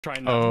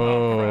Trying not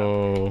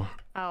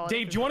Oh,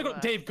 Dave, do you want to go?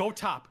 Dave, go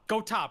top.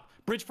 Go top.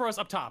 Bridge for us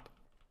up top.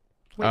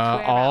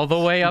 All the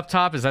way up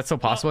top? Is that still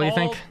possible, you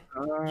think?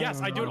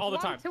 Yes, I do it all the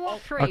time. 1, 2, or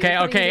 3.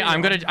 Okay.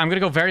 I'm gonna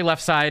go very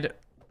left side.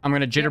 I'm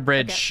gonna jitter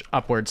bridge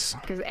upwards.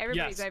 Because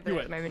everybody's over there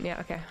at the moment. Yeah,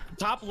 okay.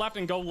 Top left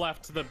and go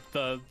left to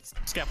the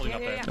scaffolding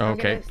up there. Yeah.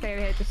 Okay. I'm gonna stay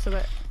over here just so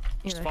that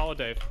Just follow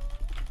Dave.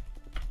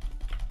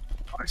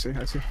 I see.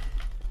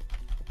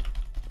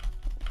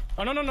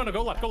 Oh no,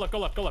 go left.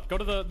 Go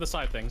to the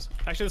side things.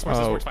 Actually, this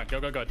works fine. Go,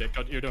 Dave.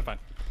 Go, you're doing fine.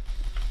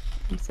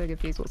 I'm so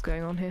confused what's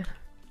going on here.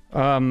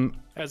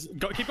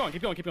 Keep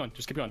going.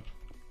 Just keep going.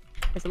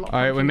 There's a lot.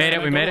 All right, we made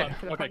it.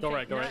 Okay, go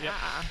right. Yeah.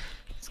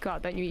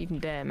 Scott, don't you even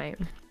dare, mate.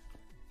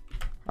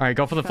 All right,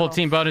 go for the full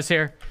team bonus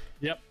here.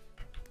 Yep.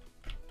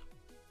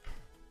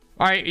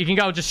 All right, you can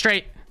go just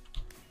straight.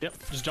 Yep.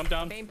 Just jump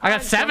down. I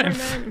got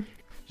 7.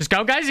 Just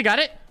go, guys. You got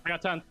it. I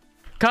got 10.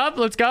 Cub,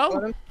 let's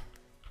go.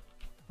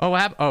 Oh,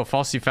 what happened? Oh,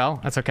 false. You fell.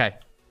 That's okay.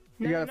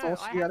 No,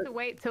 I had to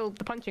wait till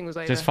the punching was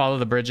over. Just follow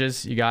the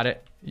bridges. You got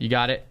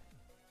it.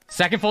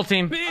 Second full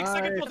team. Big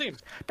second full team.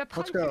 The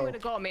punching would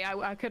have got me.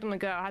 I couldn't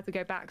go. I had to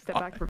go back, step back.